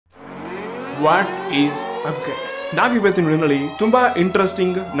What is up guys? ನಾವಿವತ್ತಿನ ವಿಡಿಯೋನಲ್ಲಿ ತುಂಬಾ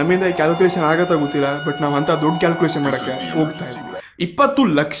interesting, ನಮ್ಮಿಂದ ಕ್ಯಾಲ್ಕುಲೇಷನ್ ಆಗತ್ತಾ ಗೊತ್ತಿಲ್ಲ, ಬಟ್ ನಾವು ಅಂತ ದೊಡ್ಡ ಕ್ಯಾಲ್ಕುಲೇಷನ್ ಮಾಡಕ್ಕೆ ಹೋಗ್ತಾ ಇದ್ವಿ. 20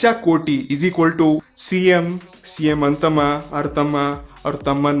 ಲಕ್ಷ ಕೋಟಿ is equal to C M ಅಂತಮ್ಮ, ಅವ್ರ ತಮ್ಮ, ಅವ್ರ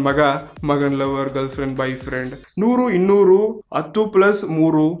ತಮ್ಮನ ಮಗ, ಮಗನ್ lover, girl friend, boy friend, 100, 200, 10 +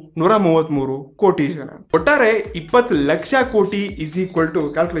 3 133 ಕೋಟಿ ಜನ. ಒಟ್ಟಾರೆ 20 ಲಕ್ಷ ಕೋಟಿ ಇಸ್ ಈಕ್ವಲ್ ಟು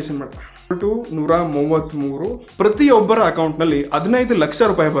ಕ್ಯಾಲ್ಕುಲೇಷನ್ ಮಾಡ್ತಾರೆ 133. ಪ್ರತಿಯೊಬ್ಬರ ಅಕೌಂಟ್ ನಲ್ಲಿ 15 ಲಕ್ಷ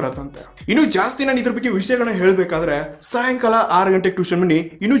ರೂಪಾಯಿ ಬರತ್ತಂತೆ. ಇನ್ನು ಜಾಸ್ತಿ ನಾನು ಇದ್ರ ಬಗ್ಗೆ ವಿಷಯಗಳನ್ನ ಹೇಳ್ಬೇಕಾದ್ರೆ ಸಾಯಂಕಾಲ 6 ಗಂಟೆಗೆ ಟ್ಯೂಷನ್ ಬನ್ನಿ,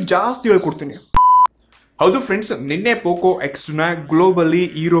 ಇನ್ನೂ ಜಾಸ್ತಿ ಹೇಳ್ಕೊಡ್ತೀನಿ. ಹೌದು ಫ್ರೆಂಡ್ಸ್, ನಿನ್ನೆ ಪೋಕೋ X2ನ ಗ್ಲೋಬಲಿ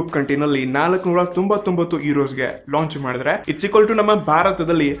ಯುರೋಪ್ ಕಂಟ್ರಿನಲ್ಲಿ 499 ಯೂರೋಸ್ಗೆ ಲಾಂಚ್ ಮಾಡಿದ್ರೆ ಇಟ್ಸ್ ಈಕ್ವಲ್ ಟು ನಮ್ಮ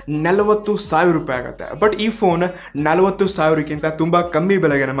ಭಾರತದಲ್ಲಿ 40,000 ರೂಪಾಯಿ ಆಗುತ್ತೆ. ಬಟ್ ಈ ಫೋನ್ 40,000ಕ್ಕಿಂತ ತುಂಬಾ ಕಮ್ಮಿ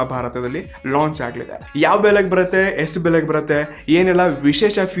ಬೆಲೆಗೆ ನಮ್ಮ ಭಾರತದಲ್ಲಿ ಲಾಂಚ್ ಆಗಲಿದೆ. ಯಾವ ಬೆಲೆಗೆ ಬರುತ್ತೆ, ಎಷ್ಟು ಬೆಲೆಗೆ ಬರುತ್ತೆ, ಏನೆಲ್ಲ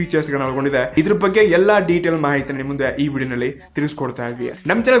ವಿಶೇಷ ಫೀಚರ್ಸ್ ಗಳನ್ನ ಒಳಗೊಂಡಿದೆ, ಇದ್ರ ಬಗ್ಗೆ ಎಲ್ಲಾ ಡೀಟೇಲ್ ಮಾಹಿತಿ ನಿಮ್ಮ ಮುಂದೆ ಈ ವಿಡಿಯೋನಲ್ಲಿ ತಿಳಿಸ್ಕೊಡ್ತಾ ಇದ್ವಿ.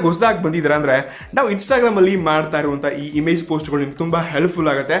 ನಮ್ಮ ಚಾನಲ್ ಹೊಸದಾಗಿ ಬಂದಿದ್ರ ಅಂದ್ರೆ ನಾವು ಇನ್ಸ್ಟಾಗ್ರಾಮ್ ಅಲ್ಲಿ ಮಾಡ್ತಾ ಇರುವಂತ ಈ ಇಮೇಜ್ ಪೋಸ್ಟ್ ಗಳು ನಿಮ್ಗೆ ತುಂಬಾ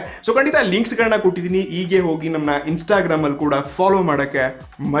ಹೆಲ್ಪ್ಫುಲ್ ಆಗುತ್ತೆ. ಸೊ ಖಂಡಿತ ಲಿಂಕ್ಸ್ ಗಳನ್ನ ಕೊಟ್ಟಿದ್ದೀನಿ, ಈಗ ಹೋಗಿ ನಮ್ಮ ಇನ್ಸ್ಟಾಗ್ರಾಮ್ ಅಲ್ಲಿ ಕೂಡ ಫಾಲೋ ಮಾಡಕ್ಕೆ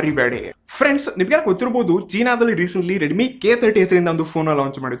ಮರಿಬೇಡಿ. ಫ್ರೆಂಡ್ಸ್, ನಿಮ್ಗೆ ಗೊತ್ತಿರಬಹುದು, ಚೀನಾದಲ್ಲಿ ರೀಸೆಂಟ್ಲಿ ರೆಡ್ಮಿ K30 ಹೆಸರಿಂದ ಒಂದು ಫೋನ್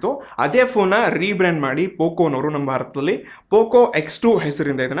ಲಾಂಚ್ ಮಾಡಿತ್ತು. ಅದೇ ಫೋನ್ ರೀಬ್ರ್ಯಾಂಡ್ ಮಾಡಿ ಪೋಕೋನವರು ನಮ್ಮ ಭಾರತದಲ್ಲಿ POCO X2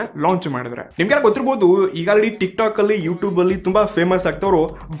 ಹೆಸರಿಂದ ಇದನ್ನ ಲಾಂಚ್ ಮಾಡಿದ್ರೆ. ನಿಮ್ಗೆ ಗೊತ್ತಿರಬಹುದು, ಈಗ ಆಲ್ರೆಡಿ ಟಿಕ್ಟಾಕ್ ಅಲ್ಲಿ, ಯೂಟ್ಯೂಬ್ ಅಲ್ಲಿ ತುಂಬಾ ಫೇಮಸ್ ಆಗ್ತವ್ರು.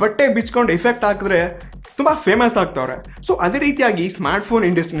 ಬಟ್ಟೆ ಬಿಚ್ಕೊಂಡು ಎಫೆಕ್ಟ್ ಹಾಕಿದ್ರೆ ತುಂಬಾ ಫೇಮಸ್ ಆಗ್ತಾವ್ರೆ. ಸೊ ಅದೇ ರೀತಿಯಾಗಿ ಸ್ಮಾರ್ಟ್ ಫೋನ್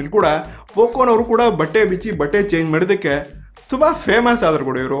ಇಂಡಸ್ಟ್ರಿನಲ್ಲಿ ಕೂಡ ಪೋಕೋನವರು ಕೂಡ ಬಟ್ಟೆ ಬಿಚ್ಚಿ ಬಟ್ಟೆ ಚೇಂಜ್ ಮಾಡಿದಕ್ಕೆ ತುಂಬಾ ಫೇಮಸ್ ಆದ್ರು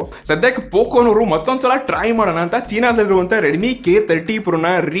ಕೂಡ ಇವರು. ಸದ್ಯಕ್ಕೆ ಪೋಕೋನವರು ಮತ್ತೊಂದ್ಸಲ ಟ್ರೈ ಮಾಡೋಣ ಅಂತ ಚೀನಾದಲ್ಲಿರುವಂತ ರೆಡ್ಮಿ K30 Proನ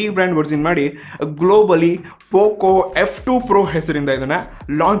ರೀಬ್ರ್ಯಾಂಡ್ ವರ್ಜನ್ ಮಾಡಿ ಗ್ಲೋಬಲಿ POCO F2 Pro ಹೆಸರಿಂದ ಇದನ್ನ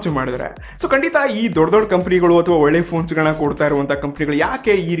ಲಾಂಚ್ ಮಾಡಿದ್ರೆ. ಸೊ ಖಂಡಿತ ಈ ದೊಡ್ಡ ಕಂಪನಿಗಳು ಅಥವಾ ಒಳ್ಳೆ ಫೋನ್ಸ್ಗಳನ್ನ ಕೊಡ್ತಾ ಇರುವಂತ ಕಂಪನಿಗಳು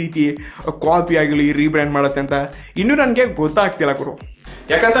ಯಾಕೆ ಈ ರೀತಿ ಕಾಪಿ ಆಗಲಿ ರೀಬ್ರ್ಯಾಂಡ್ ಮಾಡುತ್ತೆ ಅಂತ ಇನ್ನೂ ನನಗೆ ಗೊತ್ತಾಗ್ತಿಲ್ಲ ಗುರು.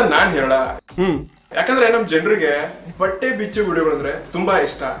 ಯಾಕಂತ ನಾನ್ ಹೇಳ ಯಾಕಂದ್ರೆ ನಮ್ಮ ಜನರಿಗೆ ಬಟ್ಟೆ ಬಿಚ್ಚು ವಿಡಿಯೋಗಳು ಅಂದ್ರೆ ತುಂಬಾ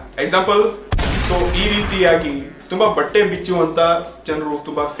ಇಷ್ಟ. ಎಕ್ಸಾಂಪಲ್, ಸೊ ಈ ರೀತಿಯಾಗಿ ತುಂಬಾ ಬಟ್ಟೆ ಬಿಚ್ಚುವಂತ ಜನರು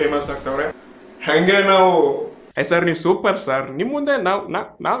ತುಂಬಾ ಫೇಮಸ್ ಆಗ್ತಾವ್ರೆ. ಹಂಗೆ ನಾವು ಸರ್ ನೀವು ಸೂಪರ್ ಸರ್, ನಿಮ್ ಮುಂದೆ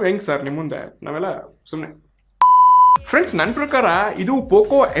ನಾವ್ ಹೆಂಗ್ ಸರ್ ನಿಮ್ ಮುಂದೆ ನಾವೆಲ್ಲ ಸುಮ್ಮನೆ. ಫ್ರೆಂಡ್ಸ್, ನನ್ನ ಪ್ರಕಾರ ಇದು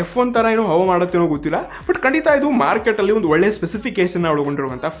ಪೋಕೋ F1 ತರ ಏನೋ ಹವ ಮಾಡುತ್ತೇನೋ ಗೊತ್ತಿಲ್ಲ, ಬಟ್ ಖಂಡಿತ ಇದು ಮಾರ್ಕೆಟ್ ಅಲ್ಲಿ ಒಂದು ಒಳ್ಳೆ ಸ್ಪೆಸಿಫಿಕೇಶನ್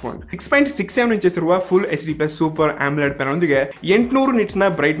ಒಳಗೊಂಡಿರುವಂತ ಫೋನ್. 6.67 ಇಂಚಸ್ ಇರುವ ಫುಲ್ HD+ ಸೂಪರ್ ಆಮ್ಲೆಡ್ ಪ್ಯಾನಲ್ ಒಂದಿಗೆ 800 ನಿಟ್ಸ್ ನ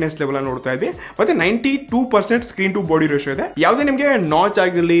ಬ್ರೈಟ್ನೆಸ್ ಲೆವೆಲ್ ನೋಡ್ತಾ ಇದ್ವಿ. ಮತ್ತೆ 92% ಸ್ಕ್ರೀನ್ ಟು ಬಾಡಿ ರೇಷಿಯೋ ಇದೆ. ಯಾವುದೇ ನಿಮಗೆ ನಾಚ್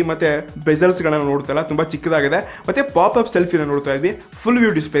ಆಗಿರಲಿ ಮತ್ತೆ ಬೆಸಲ್ಸ್ ಗಳನ್ನ ನೋಡ್ತಾ ಇಲ್ಲ, ತುಂಬಾ ಚಿಕ್ಕದಾಗಿದೆ. ಮತ್ತೆ ಪಾಪ್ ಅಪ್ ಸೆಲ್ಫಿ ನೋಡ್ತಾ ಇದ್ವಿ. ಫುಲ್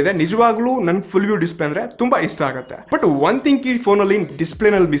ವ್ಯೂ ಡಿಸ್ಪ್ಲೇ ಇದೆ. ನಿಜವಾಗ್ಲೂ ನನ್ಗೆ ಫುಲ್ ವ್ಯೂ ಡಿಸ್ಪ್ಲೇ ಅಂದ್ರೆ ತುಂಬಾ ಇಷ್ಟ ಆಗುತ್ತೆ. ಬಟ್ ಒನ್ ಥಿಂಗ್ ಈ ಫೋನ್ ಅಲ್ಲಿ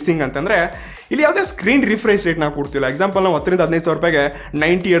ಡಿಸ್ಪ್ಲೇ ನಲ್ಲಿ ಮಿಸ್ಸಿಂಗ್ ಅಂತಂದ್ರೆ ಇಲ್ಲಿ ಯಾವುದೇ ಸ್ಕ್ರೀನ್ ರಿಫ್ರೆಶ್ ರೇಟ್ ನಾವು ಕೊಡ್ತಿಲ್ಲ. ಎಕ್ಸಾಂಪಲ್, ನಾವು 10,000 15,000 ರೂಪಾಯಿಗೆ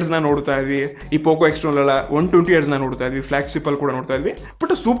 90 Hz ನೋಡ್ತಾ ಇದ್ವಿ. ಈ ಪೋಕೋ X2 120 Hz ನೋಡ್ತಾ ಇದ್ವಿ. ಫ್ಲಾಗ್ಶಿಪ್ ಅಲ್ಲಿ ಕೂಡ ನೋಡ್ತಾ ಇದ್ವಿ.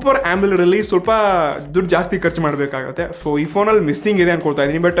 ಬಟ್ ಸೂಪರ್ ಆಮ್ಲೆಡ್ ಅಲ್ಲಿ ಸ್ವಲ್ಪ ದುಡ್ಡು ಜಾಸ್ತಿ ಖರ್ಚು ಮಾಡಬೇಕಾಗುತ್ತೆ. ಸೊ ಈ ಫೋನಲ್ಲಿ ಮಿಸ್ಸಿಂಗ್ ಇದೆ ಅನ್ಕೊಳ್ತಾ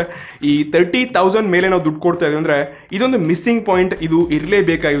ಇದೀನಿ. ಬಟ್ ಈ 30,000 ಮೇಲೆ ನಾವು ದುಡ್ಡು ಕೊಡ್ತಾ ಇದೀವಿ ಅಂದ್ರೆ ಇದೊಂದು ಮಿಸ್ಸಿಂಗ್ ಪಾಯಿಂಟ್, ಇದು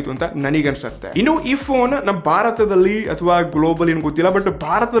ಇರಲೇಬೇಕಾಗಿತ್ತು ಅಂತ ನನಗನ್ಸುತ್ತೆ. ಇನ್ನು ಈ ಫೋನ್ ನಮ್ಮ ಭಾರತದಲ್ಲಿ ಅಥವಾ ಗ್ಲೋಬಲ್ ಏನು ಗೊತ್ತಿಲ್ಲ, ಬಟ್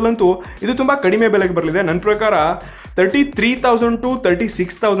ಭಾರತದಲ್ಲಂತೂ ಇದು ತುಂಬಾ ಕಡಿಮೆ ಬೆಲೆಗೆ ಬರಲಿದೆ. ನನ್ನ ಪ್ರಕಾರ 33,000 to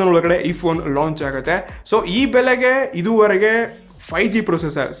 36,000 ಒಳಗಡೆ ಈ ಫೋನ್ ಲಾಂಚ್ ಆಗುತ್ತೆ. ಸೊ ಈ ಬೆಲೆಗೆ ಇದುವರೆಗೆ 5G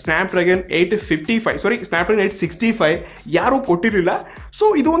ಪ್ರೊಸೆಸರ್ ಸ್ನ್ಯಾಪ್ಡ್ರ್ಯಾಗನ್ 865 ಯಾರೂ ಕೊಟ್ಟಿರಲಿಲ್ಲ. ಸೊ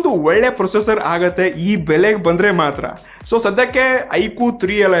ಇದು ಒಂದು ಒಳ್ಳೆ ಪ್ರೊಸೆಸರ್ ಆಗತ್ತೆ ಈ ಬೆಲೆಗೆ ಬಂದರೆ ಮಾತ್ರ. ಸೊ ಸದ್ಯಕ್ಕೆ iQOO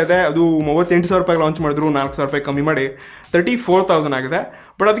 3 ಎಲ್ಲ ಇದೆ, ಅದು 38,000 ರೂಪಾಯಿ ಲಾಂಚ್ ಮಾಡಿದ್ರು, 4,000 ರೂಪಾಯಿ ಕಮ್ಮಿ ಮಾಡಿ 34,000 ಆಗಿದೆ.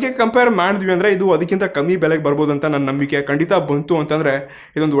 ಬಟ್ ಅದಕ್ಕೆ ಕಂಪೇರ್ ಮಾಡಿದ್ವಿ ಅಂದರೆ ಇದು ಅದಕ್ಕಿಂತ ಕಮ್ಮಿ ಬೆಲೆಗೆ ಬರ್ಬೋದು ಅಂತ ನನ್ನ ನಂಬಿಕೆ. ಖಂಡಿತ ಬಂತು ಅಂತಂದರೆ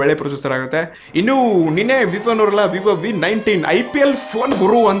ಇದೊಂದು ಒಳ್ಳೆ ಪ್ರೊಸೆಸರ್ ಆಗುತ್ತೆ. ಇನ್ನು ನಿನ್ನೆ ವಿವೋನವರೆಲ್ಲ ವಿವೋ V19 IPL ಫೋನ್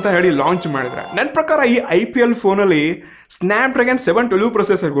ಗುರು ಅಂತ ಹೇಳಿ ಲಾಂಚ್ ಮಾಡಿದ್ರೆ, ನನ್ನ ಪ್ರಕಾರ ಈ IPL ಫೋನಲ್ಲಿ ಸ್ನ್ಯಾಪ್ಡ್ರ್ಯಾಗನ್ 712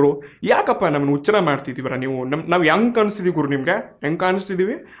 ಪ್ರೊಸೆಸರ್ ಗುರು. ಯಾಕಪ್ಪ ನಮ್ಮನ್ನು ಉಚ್ಚರ ಮಾಡ್ತಿದ್ದೀವರ ನೀವು? ನಾವು ಹೆಂಗೆ ಕಾಣಿಸ್ತಿದ್ದೀವಿ ಗುರು ನಿಮಗೆ? ಹೆಂಗೆ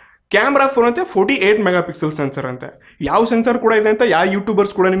ಕಾಣಿಸ್ತಿದ್ದೀವಿ? ಕ್ಯಾಮ್ರಾ ಫೋನ್ ಅಂತೆ 48 ಮೆಗಾಪಿಕ್ಸೆಲ್ ಸೆನ್ಸರ್ ಅಂತೆ. ಯಾವ ಸೆನ್ಸರ್ ಕೂಡ ಇದೆ ಅಂತ ಯಾವ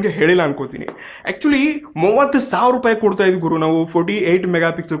ಯೂಟ್ಯೂಬರ್ಸ್ ಕೂಡ ನಿಮಗೆ ಹೇಳಿಲ್ಲ ಅನ್ಕೋತೀನಿ. ಆ್ಯಕ್ಚುಲಿ 30,000 ರೂಪಾಯಿ ಕೊಡ್ತಾ ಇದ್ವಿ ಗುರು ನಾವು. 48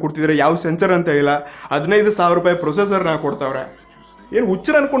 ಮೆಗಾಪಿಕ್ಸೆಲ್ ಕೊಡ್ತಿದ್ರೆ ಯಾವ ಸೆನ್ಸರ್ ಅಂತ ಇಲ್ಲ, 15,000 ರೂಪಾಯಿ ಪ್ರೊಸೆಸರ್ನ ಕೊಡ್ತಾವ್ರೆ. ಏನು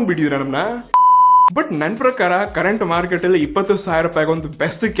ಹುಚ್ಚರ ಅನ್ಕೊಂಡು ಬಿಟ್ಟಿದ್ದೀರಾ ನಮ್ಮನ್ನ? ಬಟ್ ನನ್ನ ಪ್ರಕಾರ ಕರೆಂಟ್ ಮಾರ್ಕೆಟಲ್ಲಿ 20,000 ರೂಪಾಯಿಗೆ ಒಂದು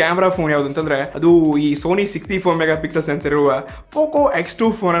ಬೆಸ್ಟ್ ಕ್ಯಾಮ್ರಾ ಫೋನ್ ಯಾವುದು ಅಂತಂದ್ರೆ ಅದು ಈ ಸೋನಿ 64 ಮೆಗಾಪಿಕ್ಸೆಲ್ ಸೆನ್ಸರ್ ಇರುವ POCO X2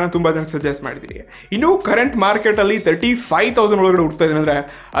 ಫೋನನ್ನು ತುಂಬ ಜನ ಸಜೆಸ್ಟ್ ಮಾಡಿದ್ದೀನಿ. ಇನ್ನು ಕರೆಂಟ್ ಮಾರ್ಕೆಟಲ್ಲಿ 35,000 ಒಳಗಡೆ ಹುಡ್ತಾ ಇದೆ ಅಂದರೆ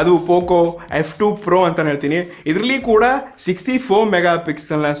ಅದು POCO F2 Pro ಅಂತ ಹೇಳ್ತೀನಿ. ಇದರಲ್ಲಿ ಕೂಡ 64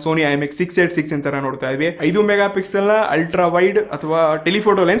 ಮೆಗಾಪಿಕ್ಸೆಲ್ನ ಸೋನಿ IMX 686 ಸೆನ್ಸರ್ನ ನೋಡ್ತಾ ಇದ್ವಿ. 5 ಮೆಗಾಪಿಕ್ಸೆಲ್ನ ಅಲ್ಟ್ರಾ ವೈಡ್ ಅಥವಾ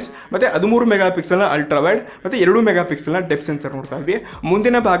ಟೆಲಿಫೋಟೋ ಲೆನ್ಸ್, ಮತ್ತೆ 13 ಮೆಗಾಪಿಕ್ಸೆಲ್ನ ಅಲ್ಟ್ರಾ ವೈಡ್, ಮತ್ತೆ 2 ಮೆಗಾಪಿಕ್ಸೆಲ್ನ ಡೆಪ್ತ್ ಸೆನ್ಸರ್ ನೋಡ್ತಾ ಇದ್ವಿ.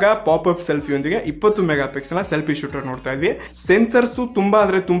 ಮುಂದಿನ ಭಾಗ pop up ಸೆಲ್ಫಿಯೊಂದಿಗೆ 20 mega pixel selfie shooter ನೋಡ್ತಾ ಇದ್ವಿ. ಸೆನ್ಸರ್ಸ್ ತುಂಬಾ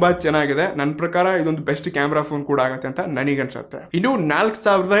ಅಂದ್ರೆ ತುಂಬಾ ಚೆನ್ನಾಗಿದೆ. ನನ್ನ ಪ್ರಕಾರ ಇದೊಂದು ಬೆಸ್ಟ್ ಕ್ಯಾಮ್ರಾ ಫೋನ್ ಕೂಡ ಆಗುತ್ತೆ ಅಂತ ನನಗೆ ಅನ್ಸುತ್ತೆ. ಇನ್ನು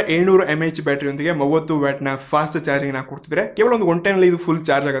 4700 mAh ಬ್ಯಾಟರಿಯೊಂದಿಗೆ 30 ವ್ಯಾಟ್ ನ ಫಾಸ್ಟ್ ಚಾರ್ಜಿಂಗ್ ನ ಕೊಡ್ತಿದ್ರೆ ಕೇವಲ ಒಂದು 1 ಟೈಮ್ ಇದು ಫುಲ್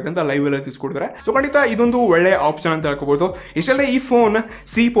ಚಾರ್ಜ್ ಆಗುತ್ತೆ ಅಂತ ಲೈವ್ ಅಲ್ಲಿ ತಿಳಿಸ್ಕೊಡ್ತಾರೆ. ಸೊ ಖಂಡಿತ ಇದೊಂದು ಒಳ್ಳೆ ಆಪ್ಷನ್ ಅಂತ ಹೇಳ್ಕೋಬಹುದು. ಇಷ್ಟಲ್ಲದೆ ಈ ಫೋನ್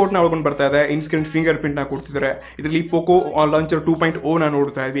ಸಿ ಪೋರ್ಟ್ ನ ಒಳಗೊಂಡು ಬರ್ತಾ ಇದೆ. ಇನ್ಸ್ಕ್ರೀನ್ ಫಿಂಗರ್ ಪ್ರಿಂಟ್ ನ ಕೊಡ್ತಿದ್ದಾರೆ. ಇದರಲ್ಲಿ ಪೋಕೋ ಲಾಂಚರ್ 2.0 ನ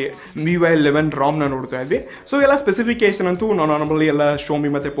ನೋಡ್ತಾ ಇದ್ವಿ, MIUI 11 ROM ನ ನೋಡ್ತಾ ಇದ್ವಿ. ಸೊ ಎಲ್ಲ ಸ್ಪೆಸಿಫಿಕೇಶನ್ ಅಂತೂ ನಾವು ನಾರ್ಮಲಿ ಎಲ್ಲ Xiaomi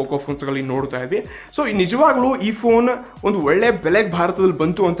ಮತ್ತೆ ಪೋಕೋ ಫೋನ್ಸ್ ಗಳಲ್ಲಿ ನೋಡ್ತಾ ಇದ್ವಿ. ಸೊ ನಿಜವಾಗ್ಲೂ ಈ ಫೋನ್ ಒಂದು ಒಳ್ಳೆ ಬೆಲೆಗೆ ಭಾರತದಲ್ಲಿ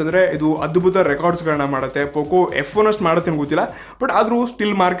ಬಂತು ಅಂತಂದ್ರೆ ಇದು ಅದ್ಭುತ ರೆಕಾರ್ಡ್ಸ್ ಗಳನ್ನ ಮಾಡುತ್ತೆ. ಪೋಕೋ F1 ಅಷ್ಟು ಮಾಡುತ್ತೆ ಗೊತ್ತಿಲ್ಲ, ಬಟ್ ಆದ್ರೂ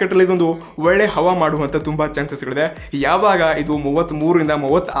ಸ್ಟಿಲ್ ಮಾರ್ಕೆಟ್ ಅಲ್ಲಿ ಇದೊಂದು ಒಳ್ಳೆ ಹವಾ ಮಾಡುವಂತ ತುಂಬಾ ಚಾನ್ಸಸ್ ಗಳಿದೆ. ಯಾವಾಗ ಇದು 33,000 ಇಂದ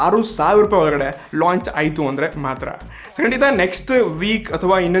 36,000 ರೂಪಾಯಿ ಒಳಗಡೆ ಲಾಂಚ್ ಆಯಿತು ಅಂದರೆ ಮಾತ್ರ. ಖಂಡಿತ ನೆಕ್ಸ್ಟ್ ವೀಕ್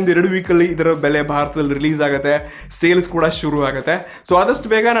ಅಥವಾ ಇನ್ನೊಂದು 2 ವೀಕಲ್ಲಿ ಇದರ ಬೆಲೆ ಭಾರತದಲ್ಲಿ ರಿಲೀಸ್ ಆಗುತ್ತೆ, ಸೇಲ್ಸ್ ಕೂಡ ಶುರು ಆಗುತ್ತೆ. ಸೊ ಆದಷ್ಟು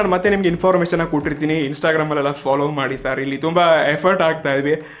ಬೇಗ ನಾನು ಮತ್ತೆ ನಿಮ್ಗೆ ಇನ್ಫಾರ್ಮೇಷನ್ ಕೊಟ್ಟಿರ್ತೀನಿ. ಇನ್ಸ್ಟಾಗ್ರಾಮಲ್ಲೆಲ್ಲ ಫಾಲೋ ಮಾಡಿ ಸರ್. ಇಲ್ಲಿ ತುಂಬ ಎಫರ್ಟ್ ಆಗ್ತಾ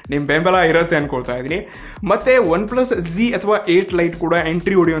ಇದ್ವಿ, ನಿಮ್ಮ ಬೆಂಬಲ ಇರುತ್ತೆ ಅನ್ಕೊಳ್ತಾ ಇದ್ದೀನಿ. ಮತ್ತೆ OnePlus Z ಅಥವಾ 8 Lite ಕೂಡ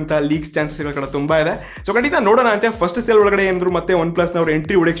ಎಂಟ್ರಿ ಹೊಡೆಯುವಂಥ ಲೀಕ್ಸ್ ಚಾನ್ಸಸ್ಗಳು ಕೂಡ ತುಂಬ ಇದೆ. ಸೊ ಖಂಡಿತ ನೋಡೋಣ ಅಂತ ಫಸ್ಟ್ ಸೇಲ್ ಒಳಗಡೆ ಏನಾದ್ರು ಮತ್ತೆ OnePlusನವ್ರು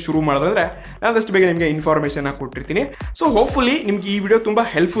ಎಂಟ್ರಿ ಹೊಡೆಯಕ್ಕೆ ಶುರು ಮಾಡಿದ್ರೆ ನಾನು ಆದಷ್ಟು ಬೇಗ ನಿಮಗೆ ಇನ್ಫಾರ್ಮೇಷನ್ ಕೊಟ್ಟಿರ್ತೀನಿ. ಸೊ ಹೋಪ್ಫುಲಿ ನಿಮ್ಗೆ ಈ ವಿಡಿಯೋ ತುಂಬ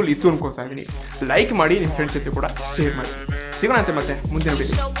ಹೆಲ್ಪ್ಫುಲ್ ಇತ್ತು ಅನ್ಕೋತಾ ಇದ್ದೀನಿ. ಲೈಕ್ ಮಾಡಿ, ನಿಮ್ಮ ಫ್ರೆಂಡ್ಸ್ ಜೊತೆ ಕೂಡ ಶೇರ್ ಮಾಡಿ. ಸಿಗೋಣ ಅಂತ ಮತ್ತೆ ಮುಂದಿನ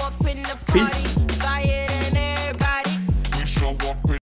ವಿಡಿಯೋ. ಪೀಸ್.